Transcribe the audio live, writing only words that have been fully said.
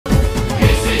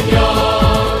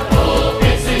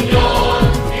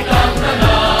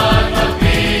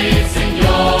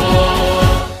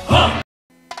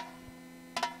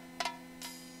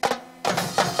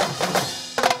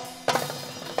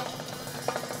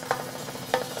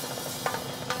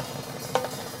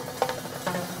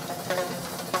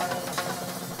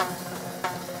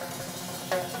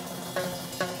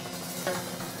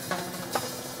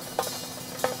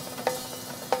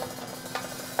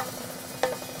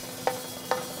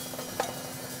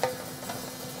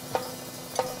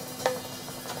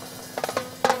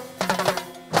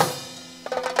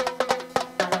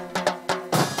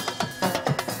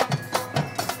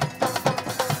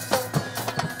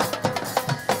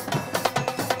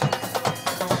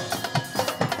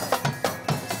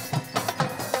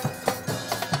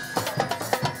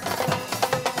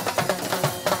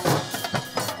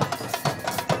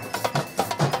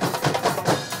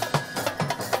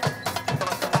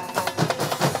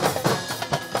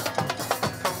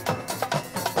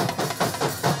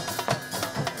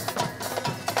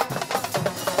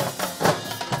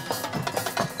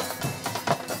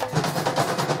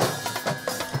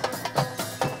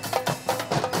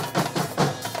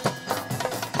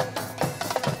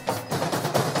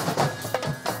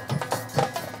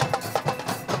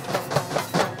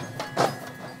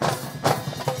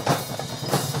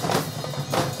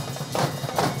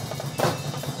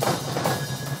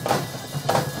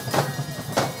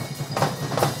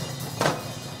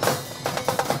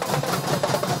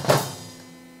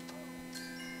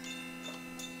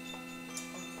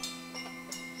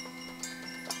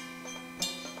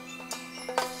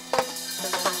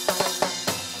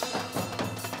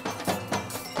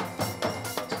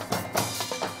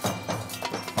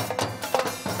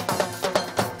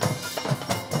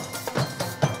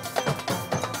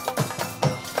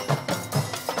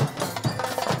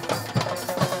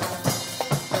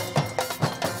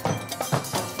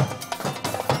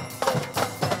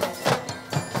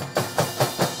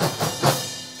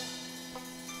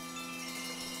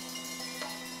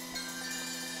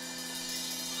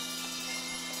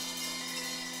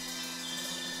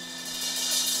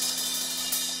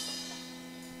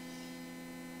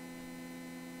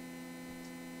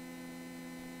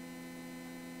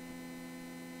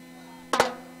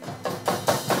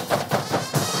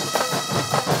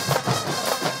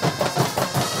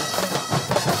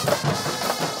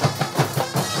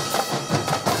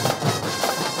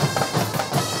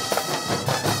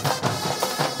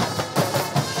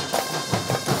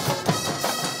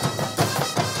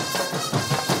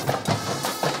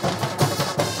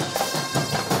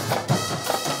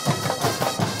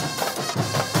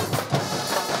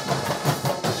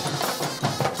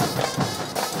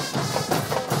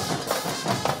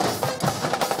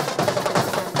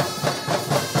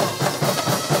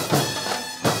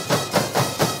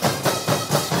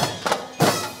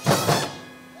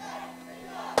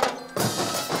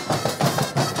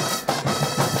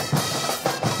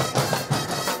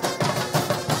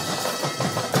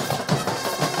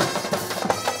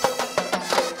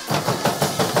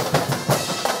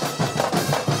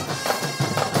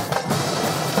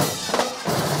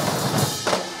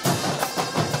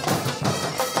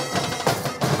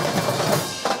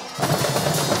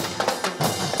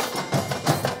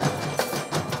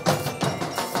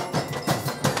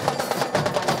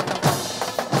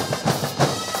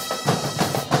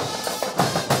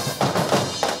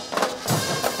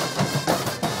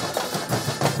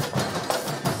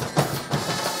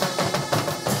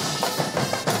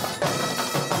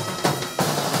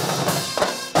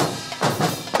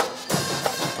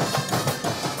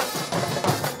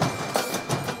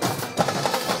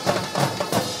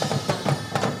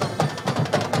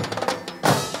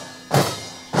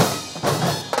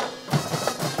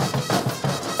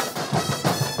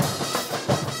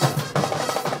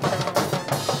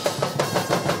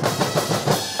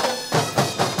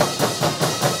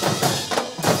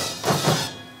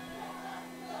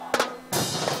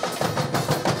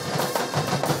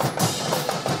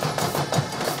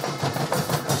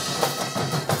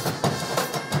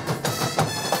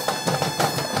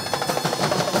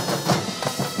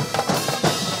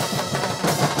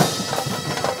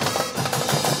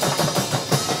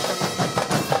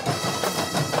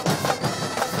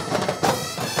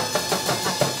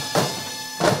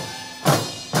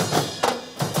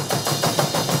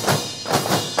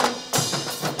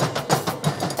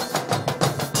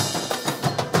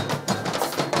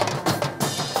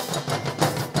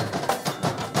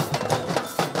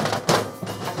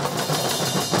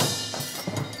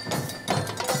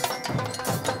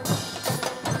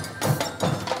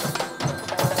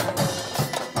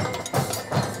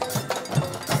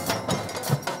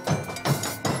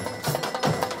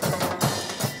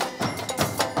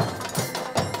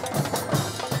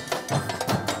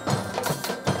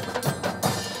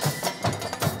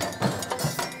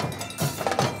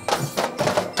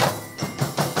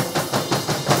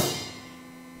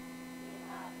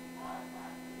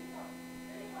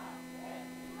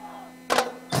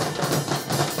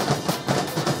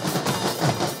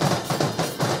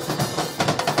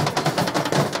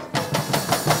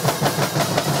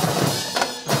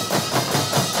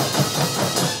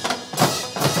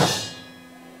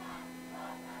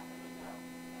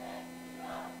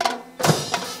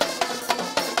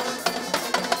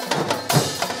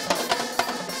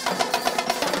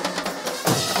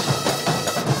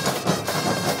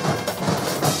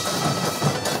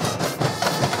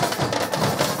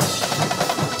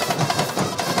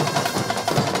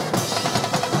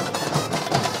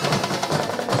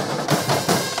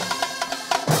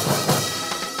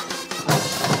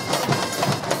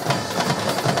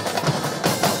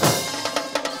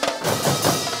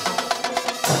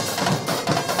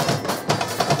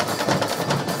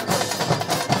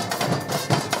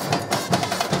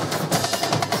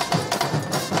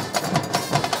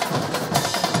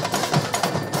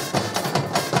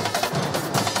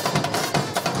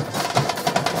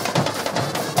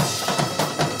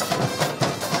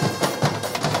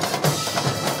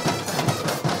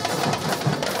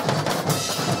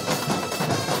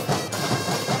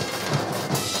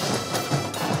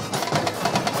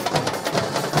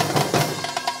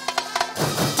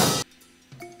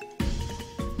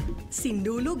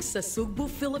Sinulog sa Sugbo,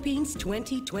 Philippines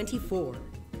 2024.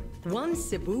 One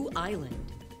Cebu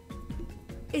Island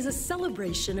is a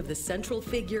celebration of the central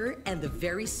figure and the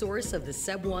very source of the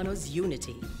Cebuanos'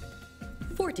 unity,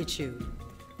 fortitude,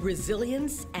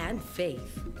 resilience, and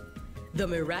faith. The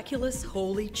miraculous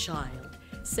Holy Child,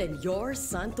 Señor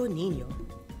Santo Niño.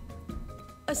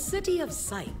 A city of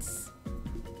sights.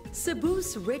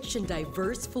 Cebu's rich and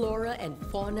diverse flora and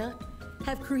fauna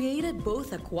have created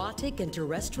both aquatic and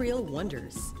terrestrial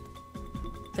wonders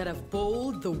that have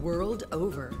bowled the world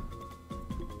over.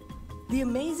 The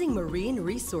amazing marine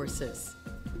resources,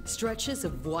 stretches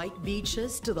of white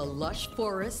beaches to the lush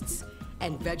forests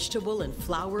and vegetable and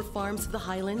flower farms of the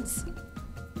highlands.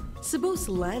 Cebu's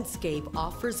landscape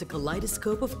offers a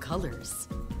kaleidoscope of colors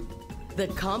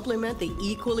that complement the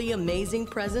equally amazing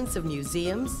presence of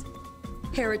museums,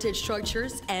 heritage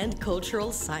structures, and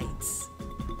cultural sites.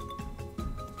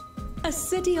 A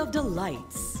city of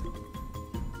delights,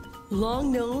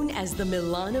 long known as the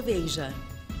Milan of Asia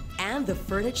and the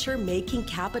furniture-making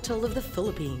capital of the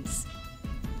Philippines.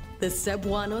 The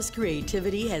Cebuanos'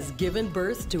 creativity has given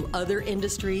birth to other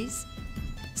industries,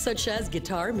 such as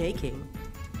guitar making,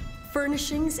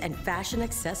 furnishings and fashion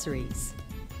accessories,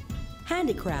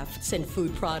 handicrafts and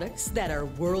food products that are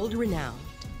world-renowned.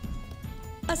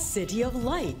 A city of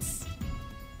lights,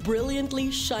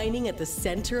 brilliantly shining at the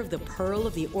center of the Pearl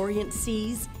of the Orient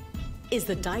Seas, is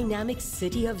the dynamic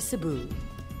city of Cebu.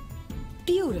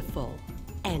 Beautiful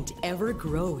and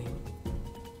ever-growing.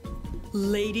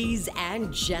 Ladies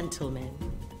and gentlemen,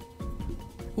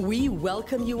 we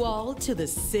welcome you all to the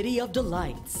City of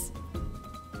Delights.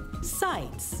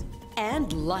 Sights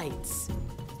and lights,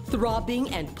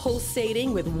 throbbing and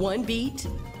pulsating with one beat,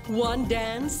 one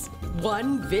dance,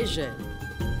 one vision.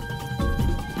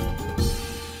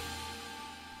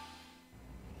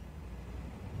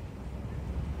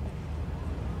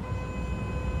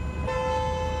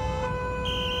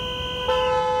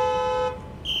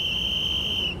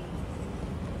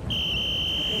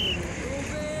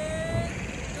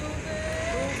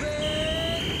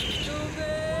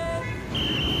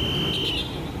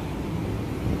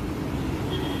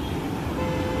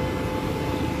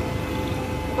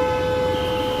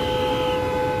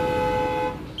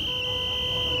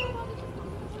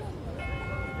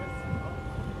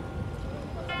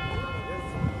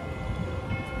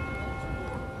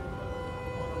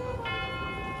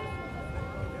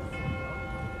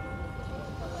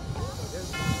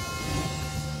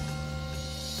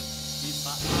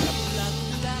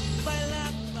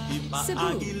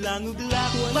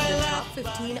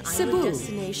 Cebu,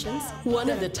 one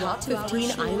of the top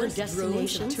 15 island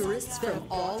destinations, tourists from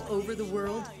all over the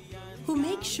world who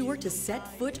make sure to set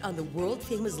foot on the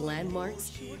world-famous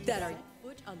landmarks that are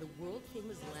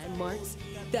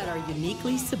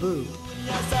uniquely Cebu.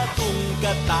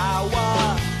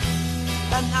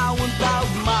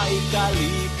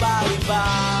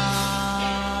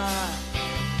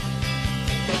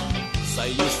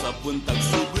 Sayo sa buntag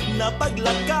sugod na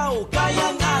paglakaw,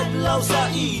 kayang adlaw sa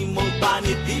imong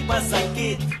panit di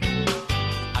pasakit.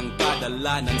 Ang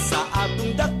kadalanan sa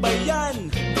atong dakbayan,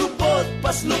 tubot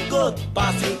paslukot,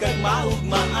 pasing kag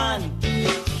maugmaan.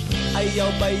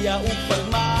 Ayaw baya upag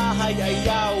mahay,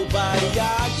 ayaw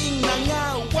bayaging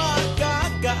nangawa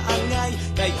kakaangay,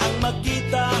 kay ang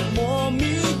makita mo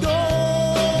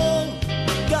midong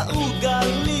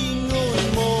kaugalingon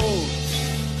mo.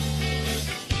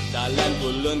 Dalan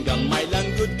ulon gamay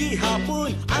lang gud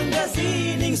gihapon, ang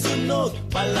gasining sunog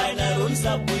palay na ron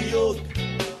sa buyog.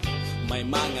 May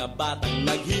mga batang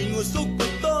naghingos og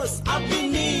butos,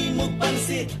 apini mo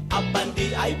pansit, apan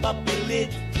di ay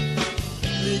papilit.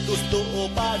 Likos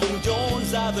tuo padong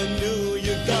Jones Avenue,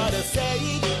 you gotta say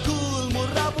it cool,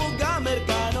 mura po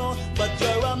Amerikano, but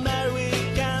you're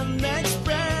American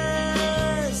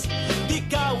Express. Di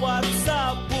kawat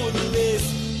sa pulis,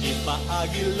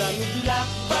 ipaagi lang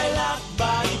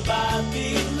lakbay,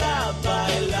 batid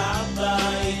labay,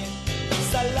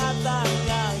 sa latang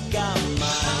nga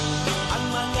gamay, ang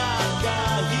mga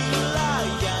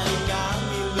kahilayan nga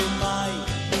milumay,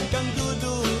 kang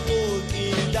dudong o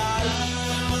tinday,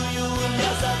 tuyun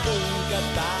niya sa tong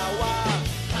katawa,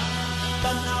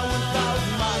 tanawon daw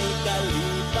may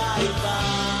kalipay ba.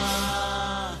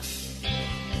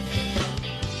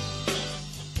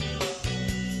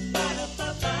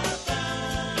 Ba-da-ba-ba-ba.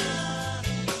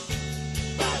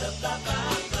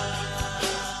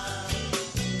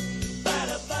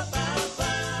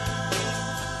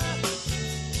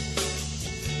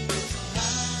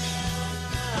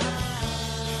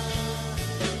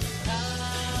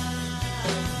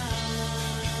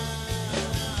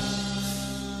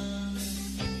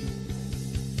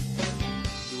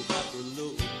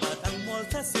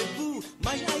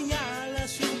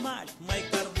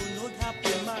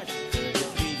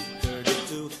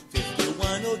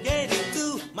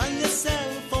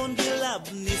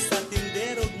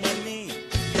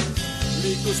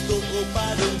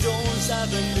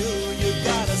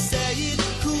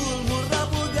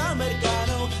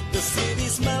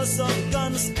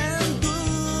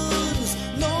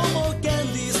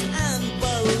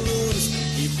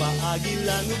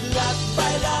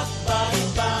 Lakbay-lakbay,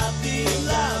 pati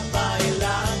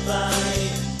labay-labay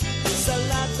sa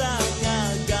lata nga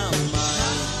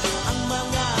gamay, ang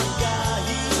mga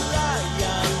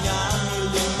kahilayan nga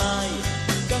ilimay,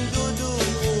 kang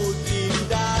dudungog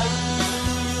inday,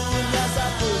 tuyo na sa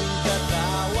kong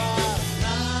katawa,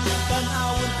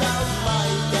 tanawon taon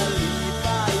may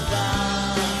kalipay ba,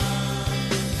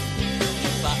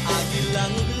 ipaagi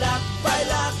lang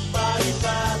lakbay-lakbay,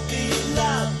 pati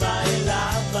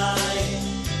labay-labay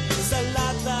sa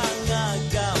lata nga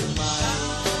gamay,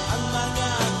 ang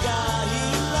mga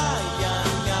kahilayan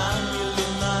nga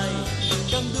milimay,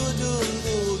 kang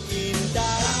dudungog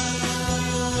inday,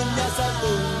 tuyo na sa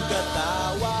kong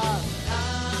katawa,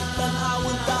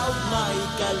 tanawon taog may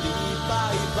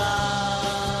kalipay ba,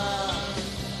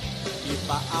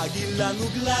 ipaagi lang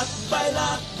ug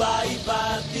lakbay-lakbay,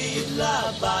 pati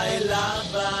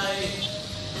labay-labay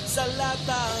sa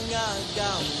lata nga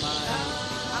gamay,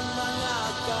 ang mga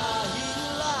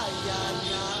kahilayan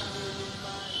nga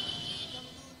milimay.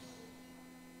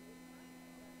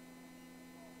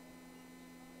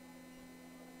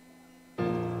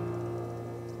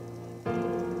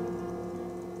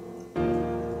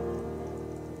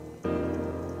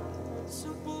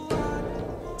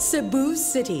 Cebu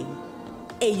City,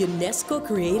 a UNESCO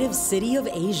Creative City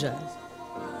of Asia.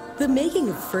 The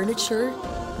making of furniture,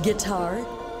 guitar,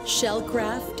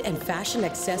 shellcraft, and fashion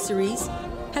accessories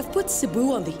have put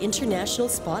Cebu on the international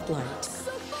spotlight.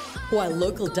 While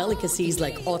local delicacies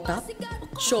like otap,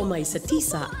 siomai sa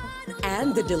tisa,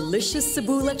 and the delicious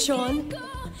Cebu lechon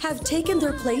have taken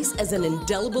their place as an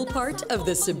indelible part of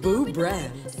the Cebu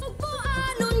brand.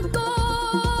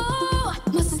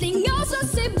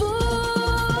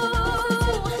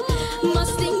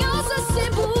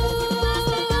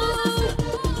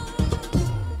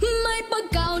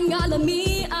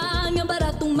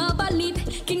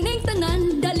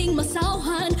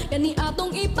 Kani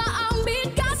atong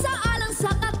ipaambit ka sa alang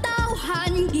sa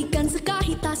katawhan, gikan sa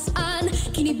kahitasan,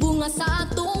 kinibunga sa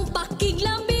atong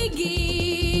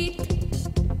pakiglambigit.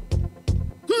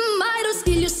 May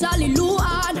rostilyo sa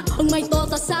liluan, ang may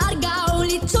tota sa argaw,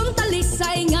 litsyon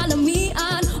talisay nga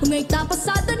lamian, ang may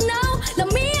tapas sa tanaw,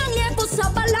 lamiang epo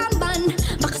sa Balamban,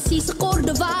 makasi sa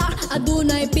Cordova,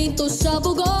 adunay pinto sa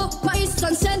Bugo,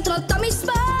 maistan Central tamis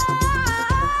ba?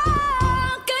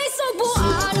 Kay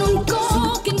Subuanon ko,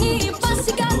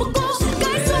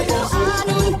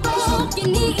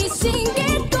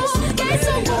 iniisingit ko, kay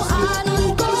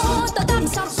Subuanon ko, tatak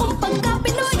sa kong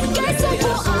pagka-Pinoy, kay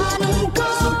Subuanon ko,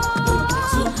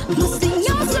 mas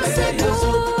tingaw sa Cebu,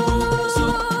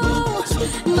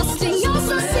 mas tingaw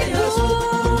sa Cebu.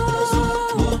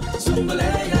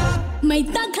 May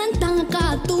daghan tang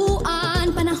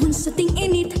katuan, panahon sa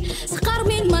ting-init, sa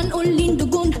Carmen man o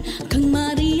Lindugon, kang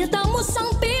Maria Damos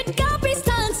ang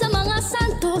pitkapistan sa mga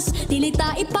santos,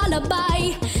 dilita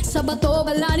ipalabay, sa bato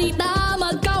balanita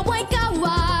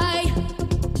magkaway-kaway.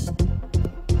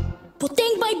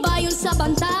 Puting baybayon sa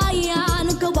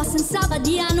bantayan, ang kawasan sa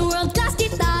badyan, world class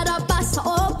gitara pa sa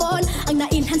opon, ang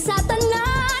nailhan sa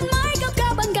tanan, may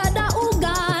kakabang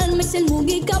gadaugan, may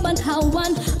selmugi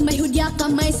kabanhawan, may hudya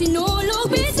ka, may sinulog,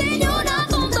 bisinyo na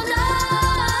kong tanan.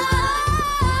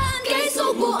 Kay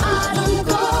Subuanon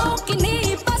ko,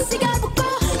 kinipasigaw ko,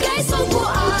 kay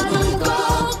Subuanon ko,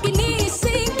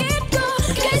 kinisingit ko,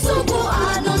 kay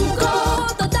Subuanon ko,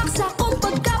 tatak sa kong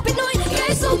pagka-Pinoy,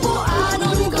 kay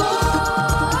Subuanon ko,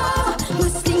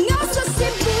 mas tingaw sa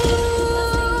Cebu.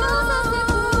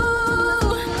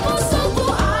 Oh,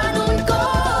 Subuanon ko,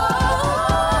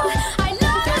 I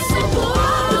love you Cebu,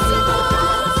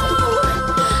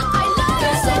 I love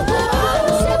you Cebu,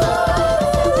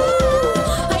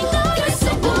 I love you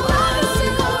Cebu,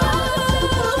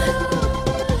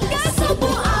 kay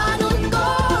Subuanon ko,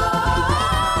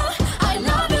 I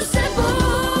love you Cebu,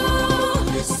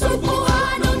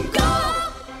 Subuanon ko.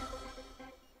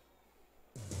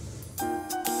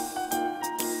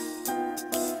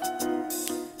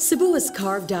 Cebu has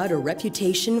carved out a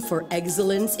reputation for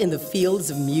excellence in the fields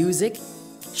of music,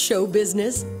 show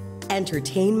business,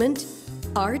 entertainment,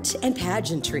 art, and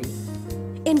pageantry.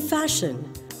 In fashion,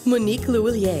 Monique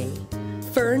Luillier,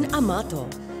 Fern Amato,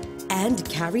 and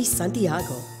Carrie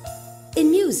Santiago.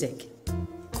 In music,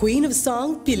 Queen of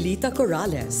Song Pilita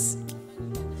Corrales,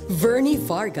 Vernie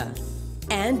Varga,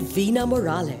 and Vina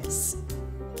Morales.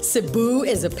 Cebu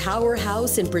is a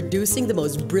powerhouse in producing the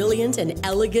most brilliant and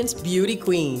elegant beauty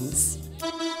queens.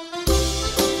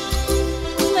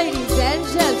 Ladies and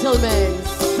gentlemen,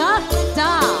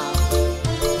 Sakta!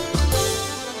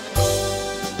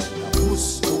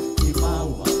 Gusto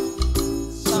imawa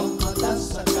sa mata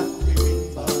sa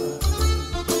kakripa,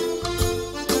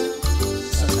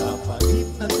 sa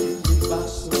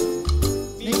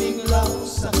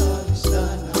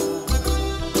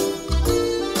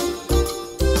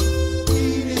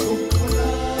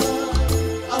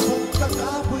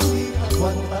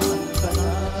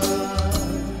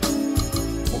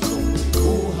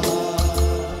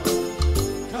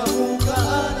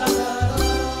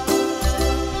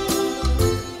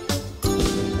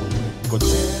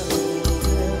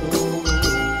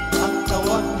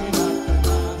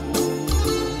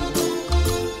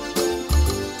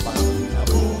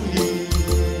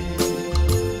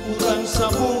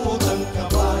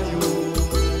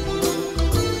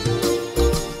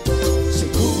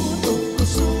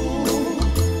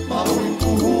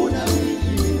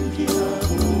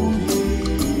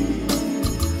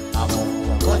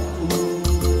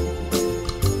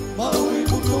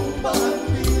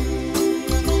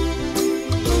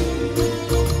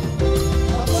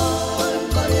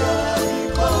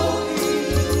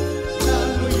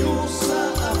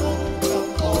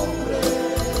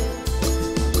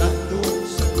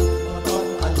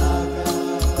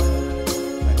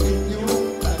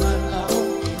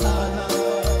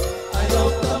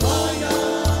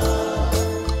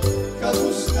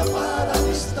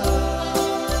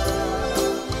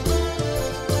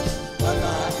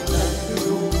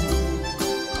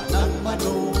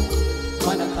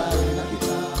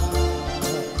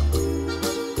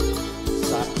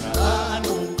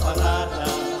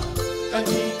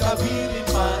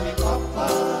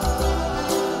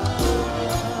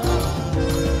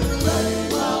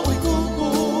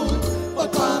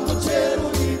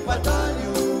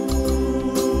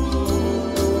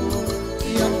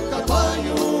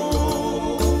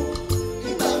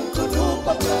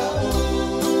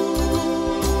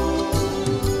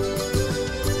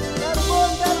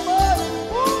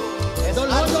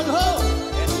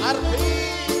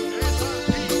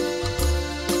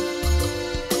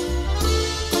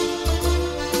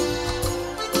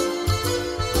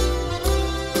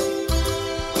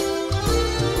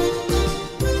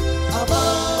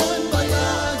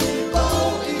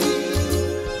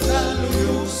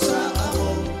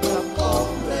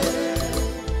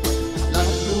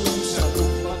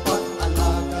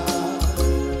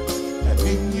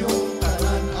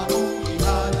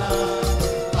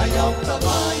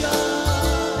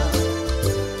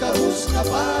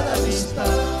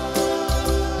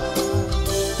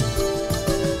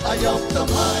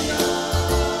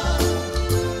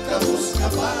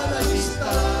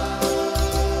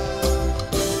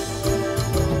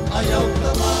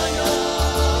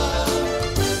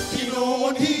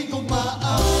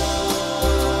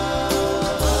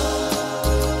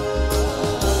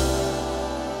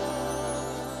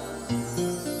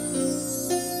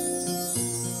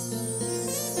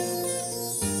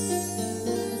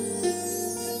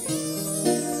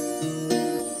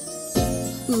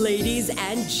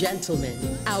and gentlemen,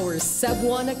 our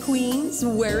Cebuana queens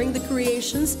wearing the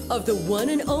creations of the one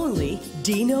and only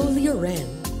Dino Leoren.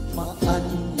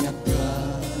 Maanya ka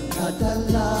nga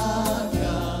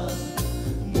dalaga,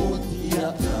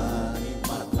 mutya ka ni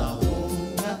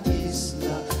matahong nga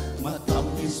isla,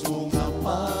 matapis mo nga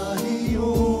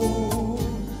pahiyo,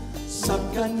 sa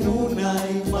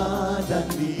kanunay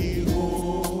madaliho,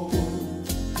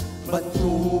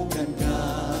 batugan ka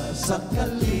sa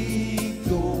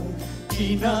kaligong,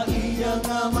 kinaiya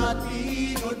nga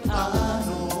matinod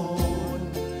anon,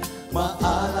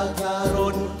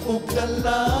 maalagaron ug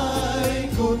dalay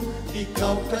kun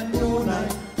ikaw kanunay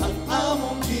ang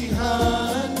among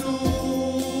gihanon.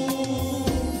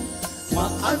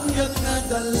 Maanyag nga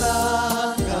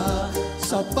dalaga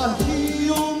sa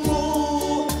pahiyo mo,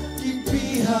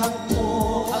 ibihag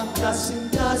mo ang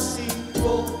kasing-kasing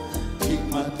ko,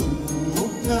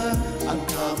 higmatugan ang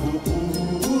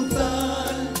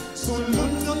kabuutan,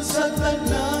 sulunod sa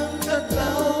tanang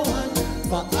katawan.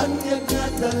 Maanyag nga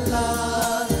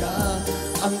dalaga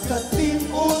ang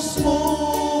katimos mo,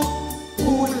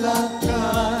 hula ka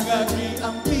nga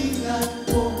giampingan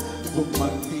ko, kung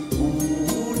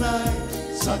magtiunay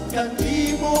sa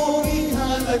kanimo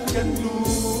ihalag kanunay.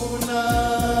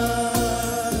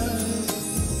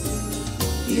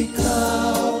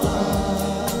 Ikaw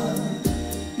ang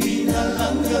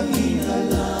pinalanggang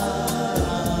hinalaan,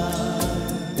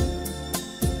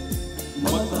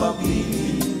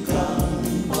 magpabiling kang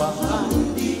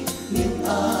bahandi ng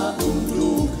akong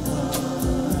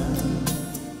luhan,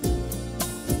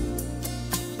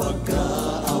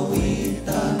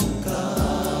 pagkaawitan ka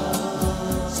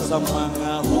sa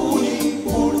mga huling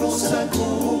puno sa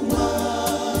guma,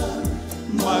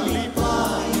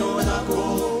 maglipayon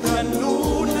ako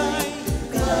kanunay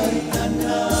kay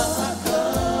anak ka.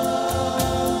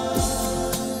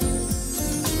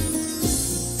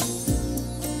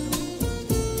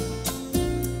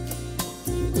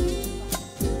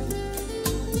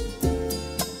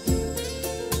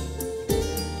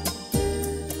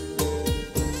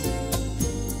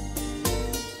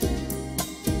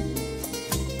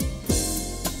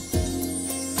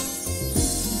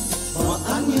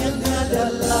 Maanyag nga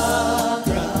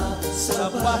dalaga sa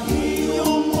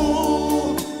pahiyo mo,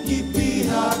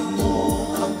 ibihag mo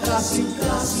ang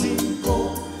kasing-kasing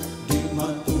ko, di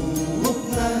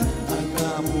matugan ang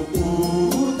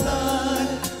kabuutan,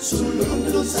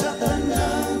 sulundot sa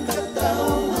tanang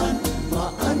katawan.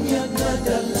 Maanyag nga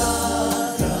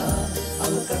dalaga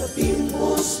ang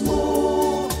katimos mo,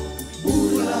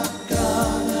 bulak ka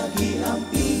nga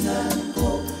giampingan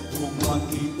ko, kung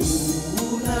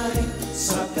magiunay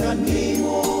sa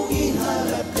kanimo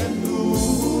iharap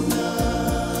kanunay.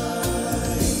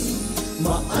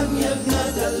 Maanyag nga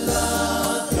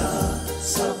dalaga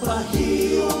sa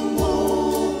pahiyo mo,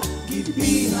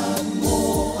 gibihan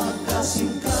mo ang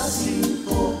kasing-kasing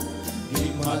ko,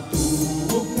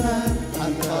 himatugan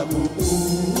ang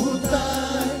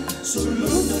kabuutan,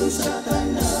 sulunod sa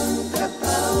tanang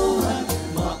katawan.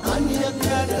 Maanyag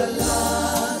nga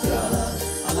dalaga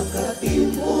ang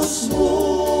katimos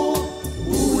mo,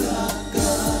 bulak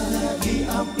ka na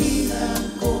giampingan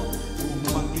ko, kung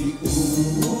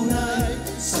magiunay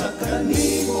sa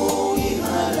kanimo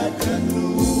iharap kanunay.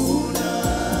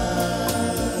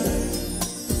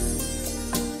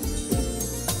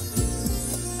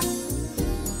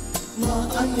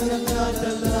 Maanyag nga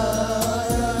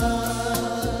dalaga,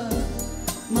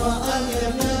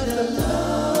 maanyag nga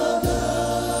dalaga.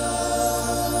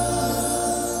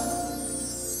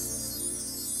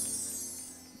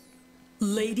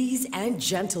 Ladies and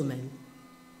gentlemen,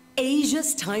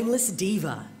 Asia's timeless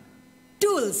diva,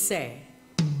 Dulce.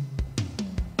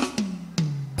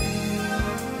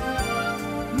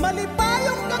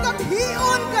 Malipayong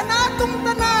kagabhion kanatong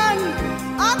tanan,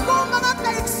 ako mga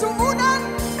kaigsuunan,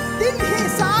 dinhi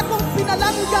sa akong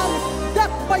pinalanggang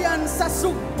dakbayan sa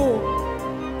Sugbo.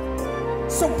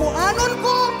 Sugboanon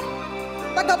ko,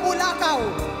 taga Bulacau,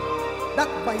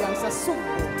 dakbayan sa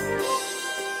Sugbo.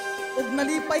 Ug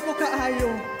nalipay ko kaayo,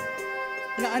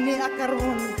 nga ani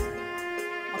akaron,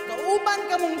 makauban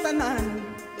kamong tanan,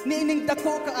 niining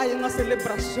dako kaayo nga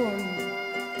selebrasyon.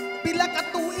 Pila ka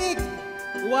tuig,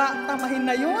 wa tamahin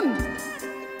na yun.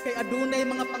 Kay adunay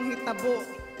mga panghitabo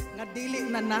nga dili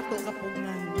na nato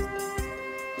kapugngan.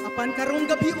 Apan karong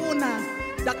gabi una,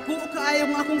 dako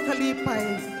kaayo nga akong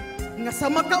kalipay, nga sa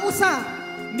makausa,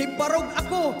 nibarog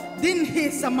ako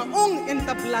dinhi sa maong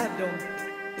entablado,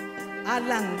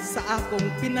 alang sa akong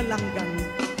pinalanggang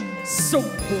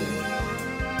Sugbo.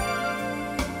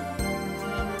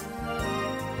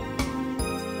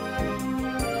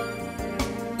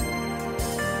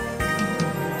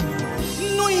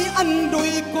 Nuy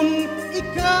andoy kun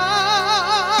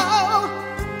ikaw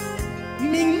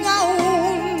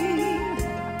mingaon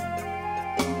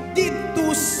dito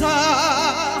sa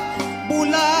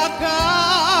Bulacau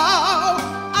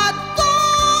at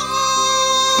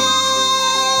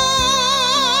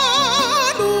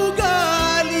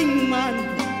galing man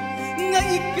nga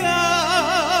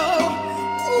ikaw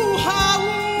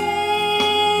uhawon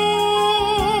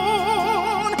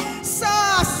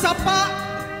sa sapa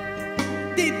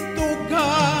dito ka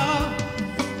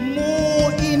mo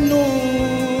inom.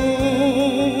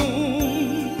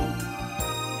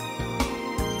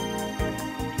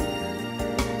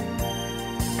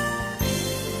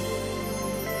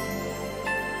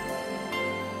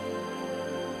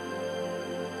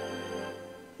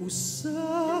 Usay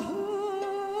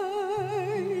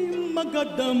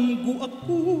magadamgo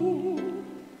ako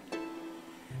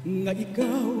nga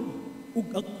ikaw ug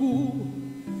ako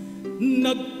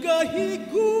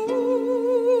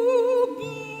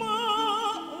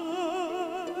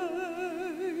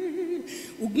nagkahigugmaay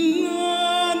ug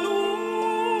nganong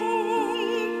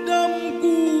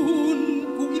damguhon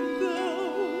ko ikaw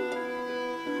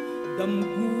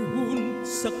damguhon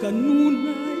sa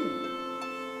kanunay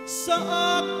sa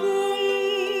akong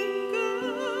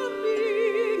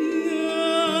kalingaw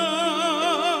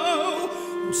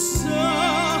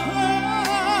usahay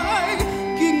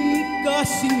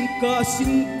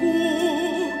kasing-kasing ko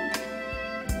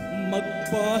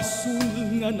magpasul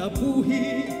nga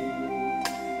nabuhi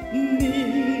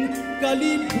ning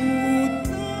kalibutan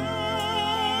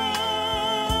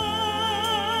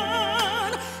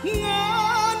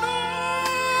nganong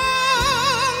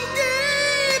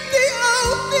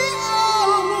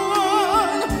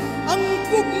gitiaw-tiawan ang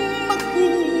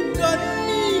kugmakugan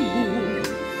nimo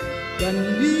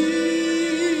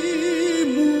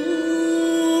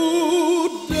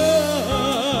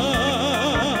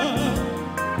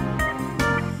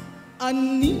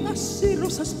ani si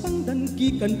Rosas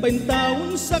pangdankikan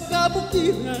paintaon sa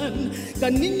kabukiran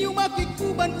kaninyo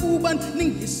makikuban-uban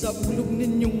ning sa ulog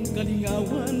ninyong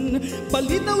kalingawan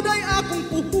palitaw day akong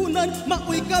puhunan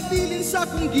maoy kabilin sa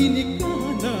akong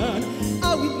ginikanan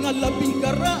awit nga labing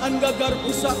karaan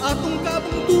gagarpo sa atong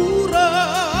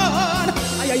kabungturan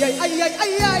ay ay ay ay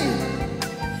ay ay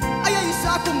ay ay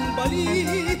sa akong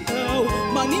balitaw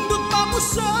manindot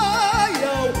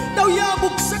mamusayaw daw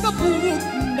yabog sa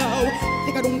kabugnaw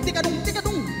tikadong tikadong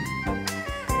tikadong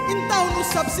intaw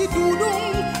usab si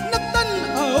dudong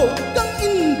nagtanaw kang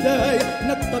inday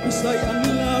nagtabisay ang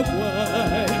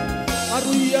laway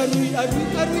aruy aruy aruy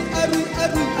aruy aruy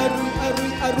aruy aruy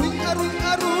aruy aruy aruy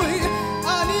aruy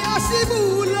ani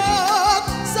asibulak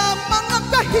sa mga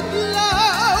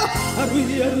kahiglaw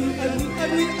aruy aruy aruy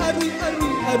aruy aruy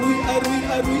aruy aruy aruy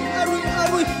aruy aruy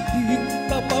aruy di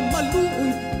ka pa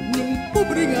maluoy ning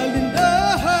pobre nga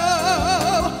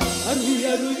lindaw aruy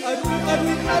aruy aruy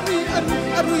aruy aruy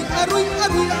aruy aruy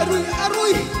aruy aruy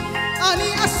aruy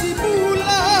ani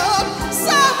asibulak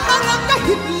sa mga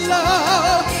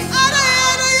kahiglaw aray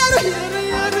aray aray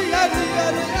aray aray aray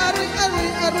aray aray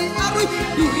aray aray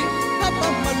di ka pa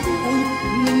maluoy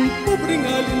ning pobre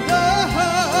nga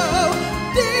lindaw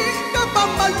di ka pa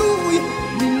maluoy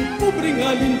ning pobre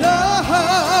nga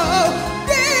lindaw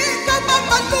di ka pa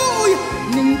maluoy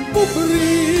ning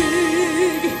pobre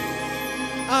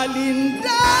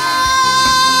alindaw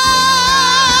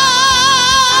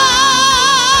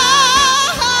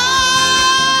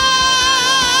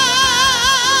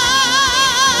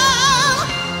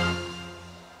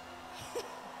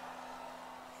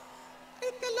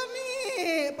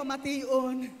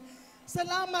pamation.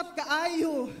 Salamat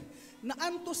kaayo na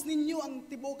antos ninyo ang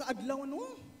tibuok kaadlaw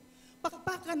no.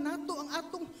 Pakpakan nato ang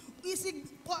atong isig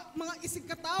mga isig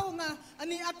katao nga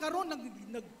ani karon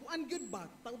nagkuan gyud ba?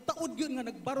 Taud gyud nga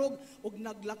nagbarog ug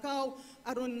naglakaw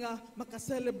aron nga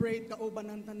maka-celebrate kauban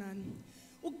ang tanan.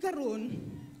 Ug karon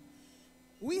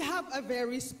we have a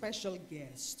very special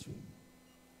guest.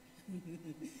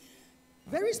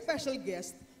 Very special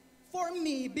guest for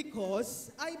me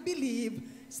because I believe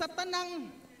sa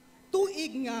tanang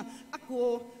tuig nga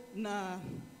ako na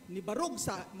nibarog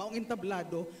sa maong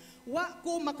entablado, wa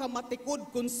ko makamatikod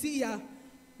kung siya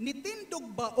nitindog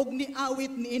ba og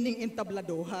niawit ni ining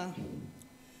entabladoha.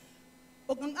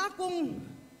 Og ang akong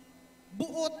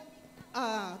buot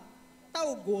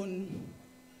tawgon,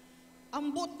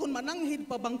 ambot kun mananghid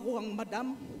pa bangko ang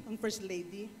madam, ang first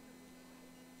lady.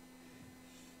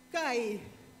 Kay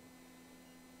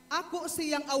ako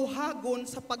siyang awhagon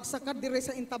sa pagsakad dire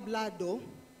sa entablado,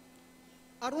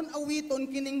 aron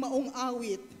awiton kining maong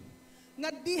awit,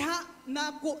 nga diha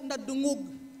nako nadungog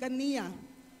kaniya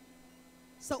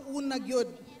sa una gyud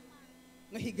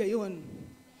nga higayon.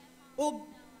 O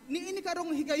niini karong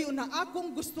higayon na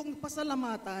akong gustong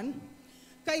pasalamatan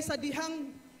kaysa dihang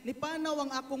nipanaw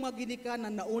ang akong mga ginikanan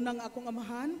na unang akong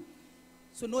amahan,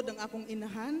 sunod ang akong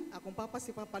inahan, akong papa si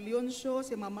Papa Leoncio,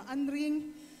 si Mama Anring,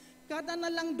 kada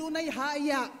na lang dunay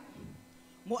haya,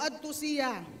 muadto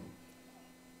siya.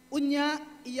 Unya,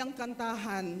 iyang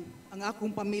kantahan ang akong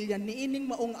pamilya niining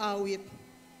maong awit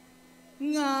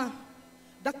nga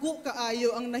dako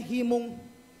kaayo ang nahimong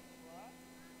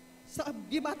sa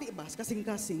gibati bas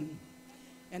kasing-kasing.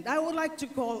 And I would like to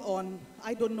call on,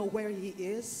 I don't know where he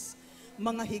is,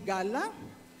 mga higala,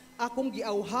 akong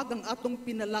giawhag ang atong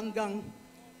pinalanggang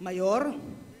Mayor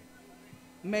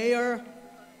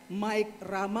Mike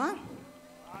Rama.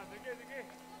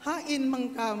 Hain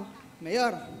man ka,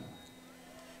 Mayor.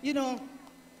 You know,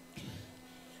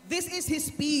 this is his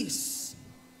piece.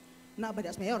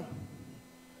 Nabadas, Mayor.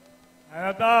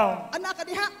 Ano tao? Anak ka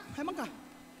diha, hay man ka.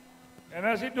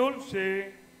 Yan si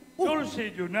Dulce.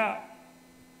 Dulce yun na.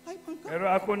 Hay man ka. Pero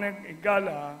ako nang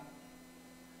igala,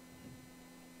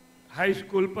 high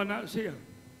school pa na siya.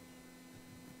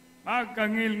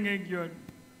 Magkangil-ngig yun.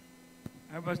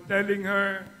 I was telling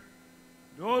her,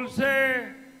 Dulce,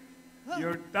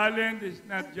 your talent is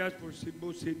not just for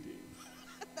Cebu City.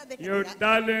 Your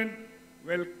talent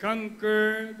will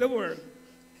conquer the world.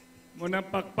 Muna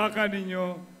pakpakan ninyo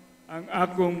ang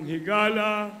akong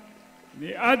higala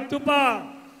ni adto pa.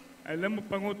 Alam mo,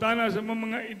 pangutana sa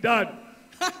mga edad.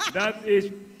 That is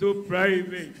too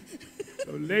private.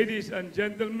 So, ladies and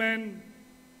gentlemen,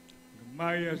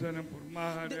 gamaya sa ng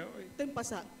pormahan.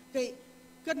 Tempasa, kay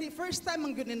kani first time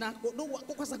ang gyud nako, no wa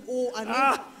ko kasag-uan.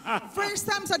 First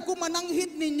time sad ko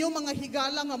mananghid ninyo mga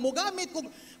higala nga mo gamit kog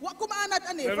wa ko maanad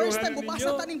ani. Pero First time ano bubasa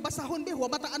ninyo? taning basahon bi, wa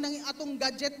mataan ang atong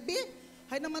gadget bi.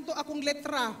 Hay naman to akong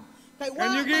letra. Kay wa Can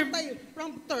you give- matay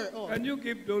prompter. Oh. Can you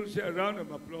give Dulce a round of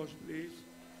applause, please?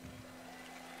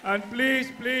 And please,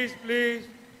 please, please,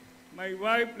 my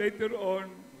wife later on,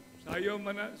 sayo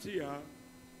man na siya,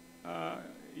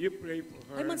 you pray for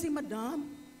her. Ay man si Madam.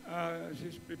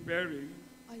 She's preparing.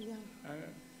 Ayan.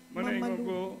 Manaingon Mamalu.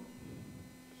 ko,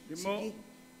 di mo, Sige.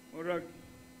 murag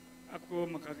ako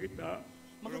makakita,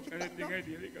 pero Makakita kanitingay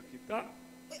dili kakita.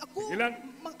 Ay ako. Sige lang.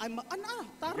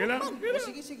 Taro Sige lang, man. sige Oh, lang.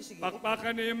 sige, sige, sige.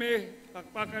 Pakpakan ninyo, me.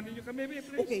 Pakpakan ninyo kami, me,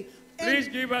 please. Okay. Please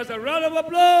give us a round of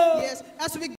applause. Yes,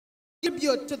 as we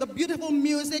tribute to the beautiful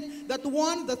music that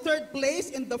won the third place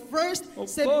in the first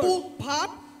Of Cebu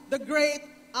Pop, the great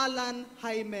Alan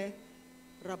Jaime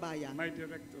Rabaya. My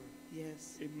director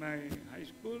Yes. in my high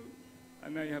school,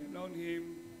 and I have known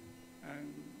him,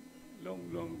 and long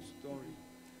story.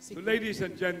 So, Sige. ladies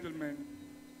and gentlemen,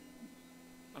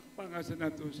 akpangasan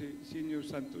nato si Senior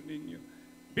Santo Niño.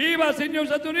 Viva Senior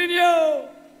Santo Niño!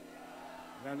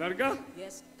 Lalarga?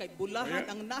 Yes, kay bulahan Ayan.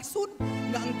 ang nasud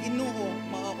nga ang Ginoo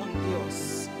mao ang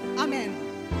Dios. Amen.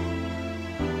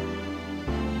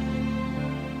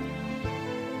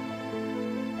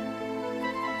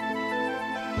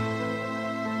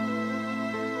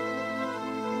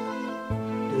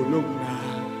 Tulog na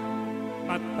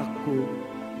mata ko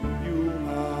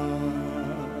yunga.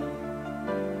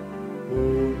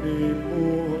 Huli mo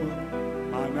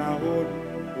panahon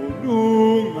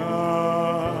ulunga.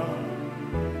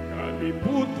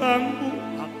 Kalibutang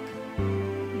buak,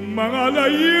 mga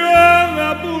layang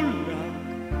abulak,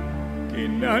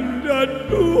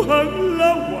 kinandaduhang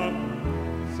lawak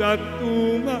sa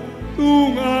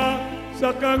tunga-tunga sa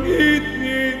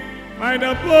kangit-ngit. May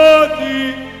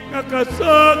napati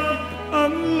nakasakit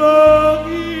ang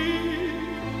langit.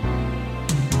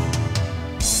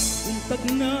 Buntag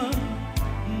na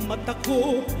mata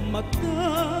ko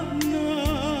mata na.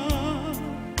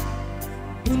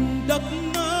 Bundag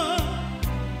na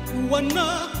kuwan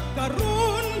na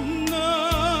karon na.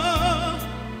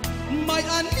 May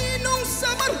aninong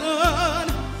samaran,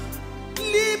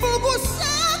 libog sa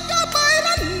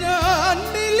kabayranan,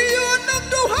 milyon ng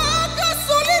duha ka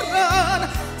suliran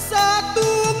sa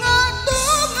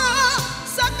tunga-tunga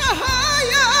sa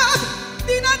kahayag,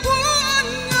 tinaguan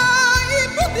nga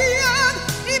ibutian,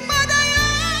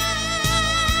 ipadayan.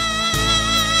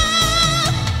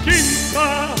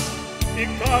 Kinsa,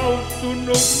 ikaw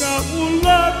sunog na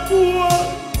ulat-uwan,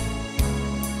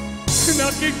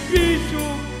 nakikriso,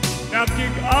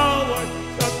 nakikawat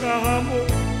sa kahamong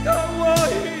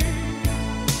kawain.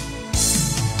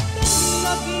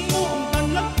 Tanag mo ang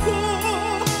tanag ko,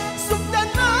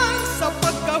 sugdanan sa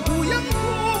pagkahuyang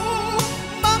ko,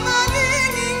 mga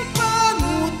linging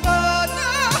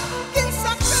pangutana,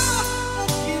 kinsa ka o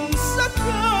kinsa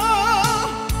ka.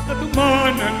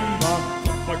 Katumanan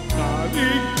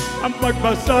makapagsalig ang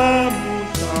pagbasa mo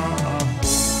sa akong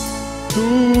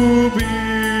tubig.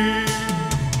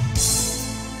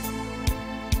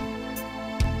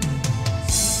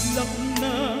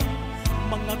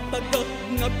 mga tagak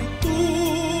nga bituon.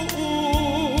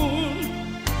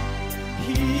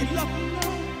 Hilak na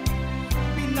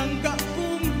pinangga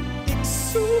kong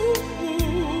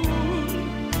iksuon.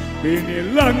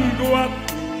 Binilangguat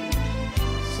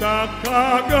sa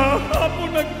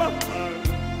kagahapon nagmahal,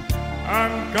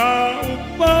 ang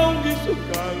kaupaw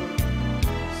gisukal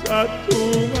sa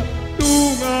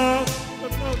tunga-tunga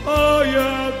at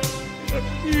nakayat at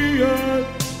iyat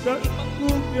at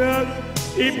kukyat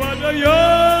ipadayat.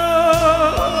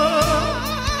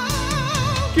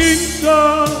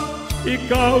 Kinsa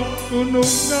ikaw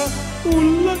tunog na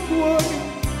ulagway,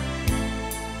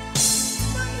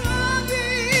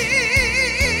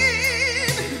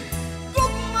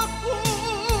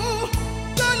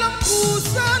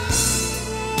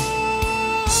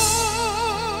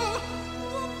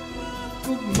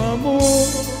 mo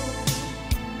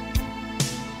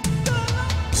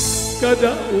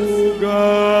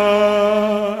kadaugan.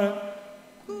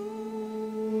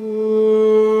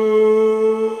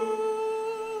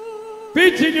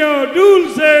 Pitching nyo,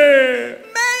 Dulce!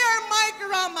 Mayor Mike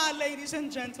Rama, ladies and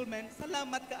gentlemen.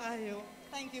 Salamat kaayo.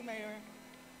 Thank you, Mayor.